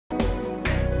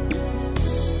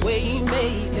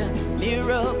Waymaker,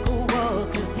 miracle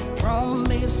worker,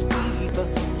 promise keeper,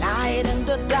 light in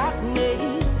the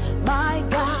darkness. My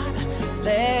God,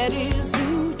 that is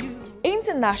who you.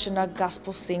 International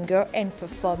gospel singer and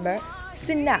performer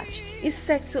Sinach is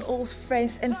set to host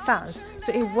friends and fans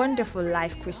to a wonderful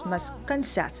live Christmas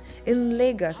concert in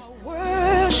Lagos.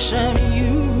 I worship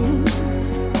you.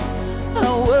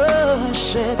 I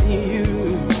worship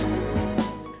you.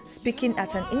 Speaking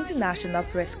at an international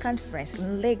press conference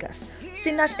in Lagos,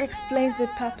 Sinach explains the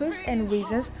purpose and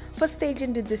reasons for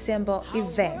staging the December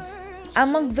event.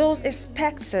 Among those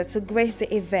expected to grace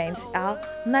the event are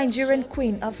Nigerian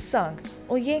Queen of Song,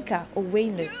 Onyeka,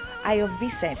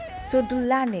 Vincent,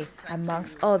 Todulani,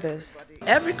 amongst others.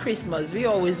 Every Christmas, we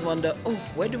always wonder, oh,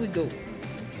 where do we go?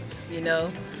 You know,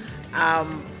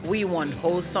 we want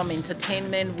wholesome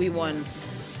entertainment. We want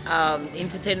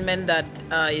entertainment that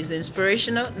is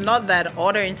inspirational. Not that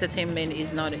other entertainment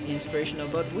is not inspirational,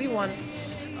 but we want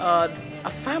a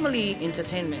family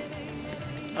entertainment,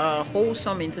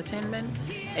 wholesome entertainment,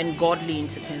 and godly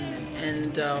entertainment.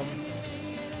 And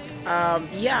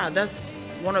yeah, that's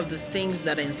one of the things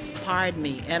that inspired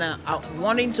me, and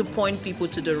wanting to point people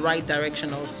to the right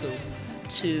direction also,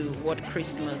 to what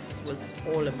Christmas was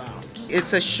all about.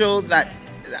 It's a show that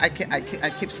I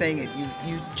keep saying it,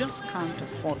 you just can't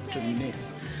afford to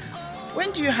miss.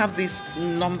 When do you have this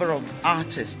number of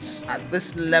artists at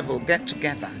this level get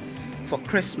together for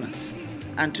Christmas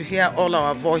and to hear all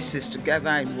our voices together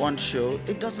in one show?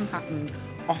 It doesn't happen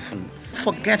often.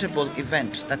 Forgettable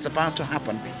event that's about to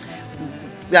happen.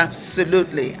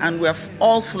 Absolutely, and we're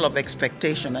all full of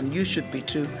expectation, and you should be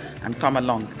too, and come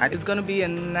along. It's going to be a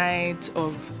night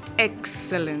of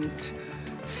excellent,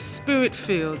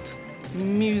 spirit-filled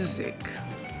music,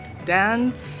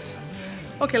 dance.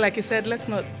 Okay, like you said, let's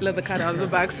not let the cat out of the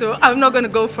bag, so I'm not going to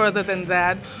go further than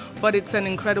that, but it's an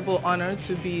incredible honor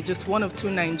to be just one of two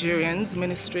Nigerians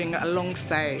ministering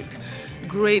alongside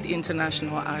great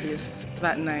international artists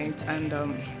that night, and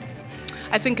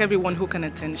I think everyone who can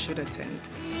attend should attend.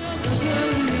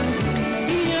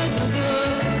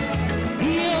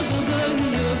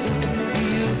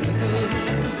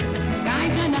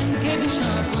 Guide and give a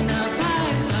shop on our